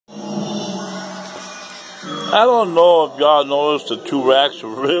I don't know if y'all noticed the 2 racks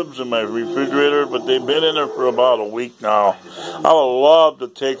of ribs in my refrigerator, but they've been in there for about a week now. I would love to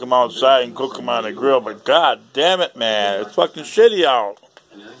take them outside and cook them on the grill, but god damn it, man, it's fucking shitty out.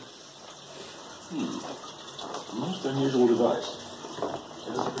 A most unusual device.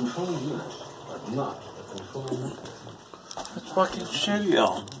 It is a control unit, but not a control unit. It's fucking shitty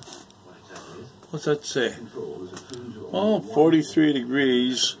out. What's that say? Oh, 43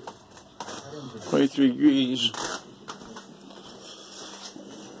 degrees. 23 degrees.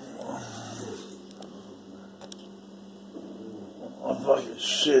 I'm fucking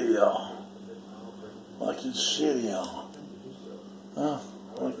shitty out. Fucking shitty out. Huh?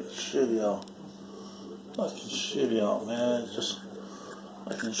 Fucking shitty out. Fucking shitty out, man. It's just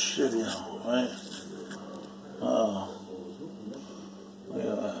fucking shitty out, right?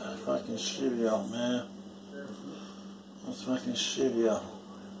 Yeah, fucking shitty out, man. That's fucking shitty out.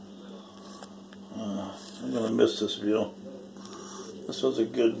 I'm gonna miss this view. This was a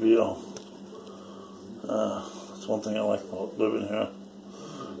good view. That's one thing I like about living here.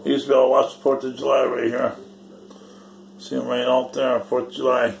 I used to be able to watch the 4th of July right here. See them right out there on 4th of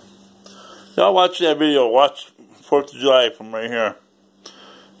July. Y'all watch that video. Watch 4th of July from right here.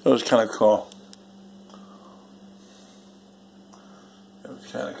 It was kind of cool. It was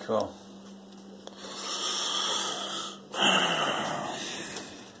kind of cool.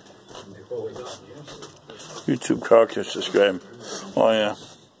 YouTube car Kish subscribe. Oh yeah.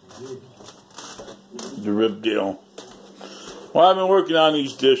 The rib deal. Well, I've been working on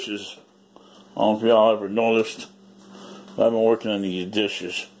these dishes. I don't know if y'all ever noticed, but I've been working on these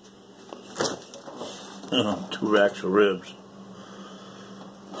dishes. 2 racks of ribs.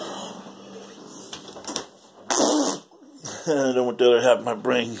 And then with the other half of my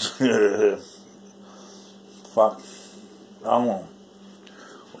brains. Fuck. I don't know.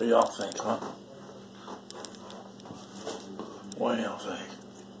 What do y'all think, huh? What do y'all think?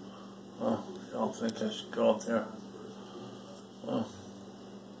 Huh? Y'all think I should go out there? Huh?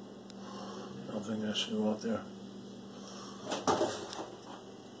 Y'all think I should go out there?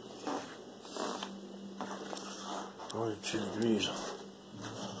 42 degrees.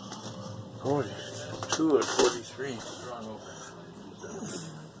 42 or 43.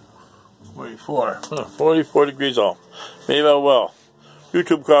 44. 44 degrees off. Maybe I will.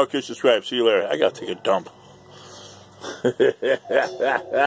 YouTube, Kish, subscribe. See you later. I gotta take a dump.